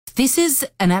This is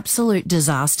an absolute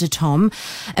disaster, Tom.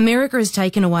 America has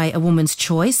taken away a woman's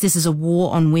choice. This is a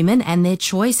war on women and their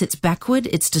choice. It's backward.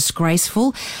 It's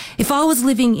disgraceful. If I was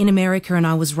living in America and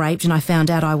I was raped and I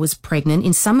found out I was pregnant,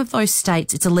 in some of those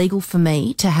states, it's illegal for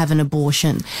me to have an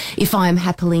abortion. If I am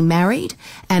happily married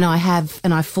and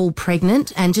I fall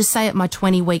pregnant, and just say at my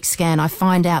 20-week scan, I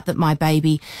find out that my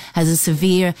baby has a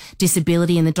severe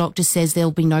disability and the doctor says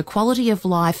there'll be no quality of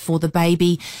life for the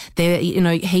baby.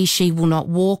 She will not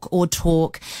walk or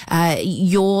talk.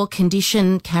 Your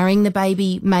condition carrying the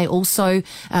baby may also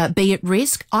be at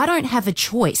risk. I don't have a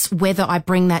choice whether I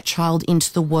bring that child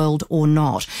into the world or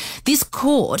not. This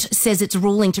court says it's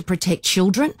ruling to protect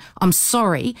children. I'm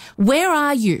sorry. Where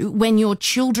are you when your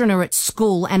children are at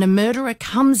school and a murderer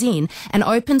comes in and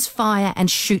opens fire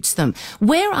and shoots them?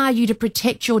 Where are you to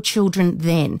protect your children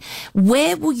then?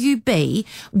 Where will you be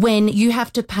when you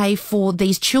have to pay for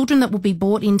these children that will be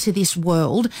brought into this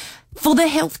world, for the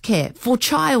healthcare, for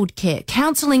childcare,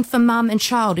 counselling for mum and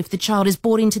child if the child is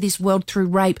brought into this world through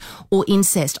rape or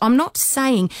incest? I'm not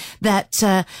saying that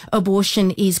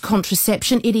abortion is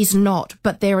contraception. It is not.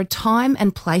 But there are time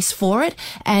and place for it,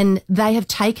 and they have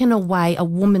taken away a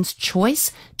woman's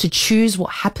choice to choose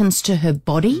what happens to her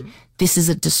body. This is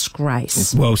a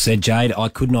disgrace. Well said, Jade. I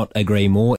could not agree more.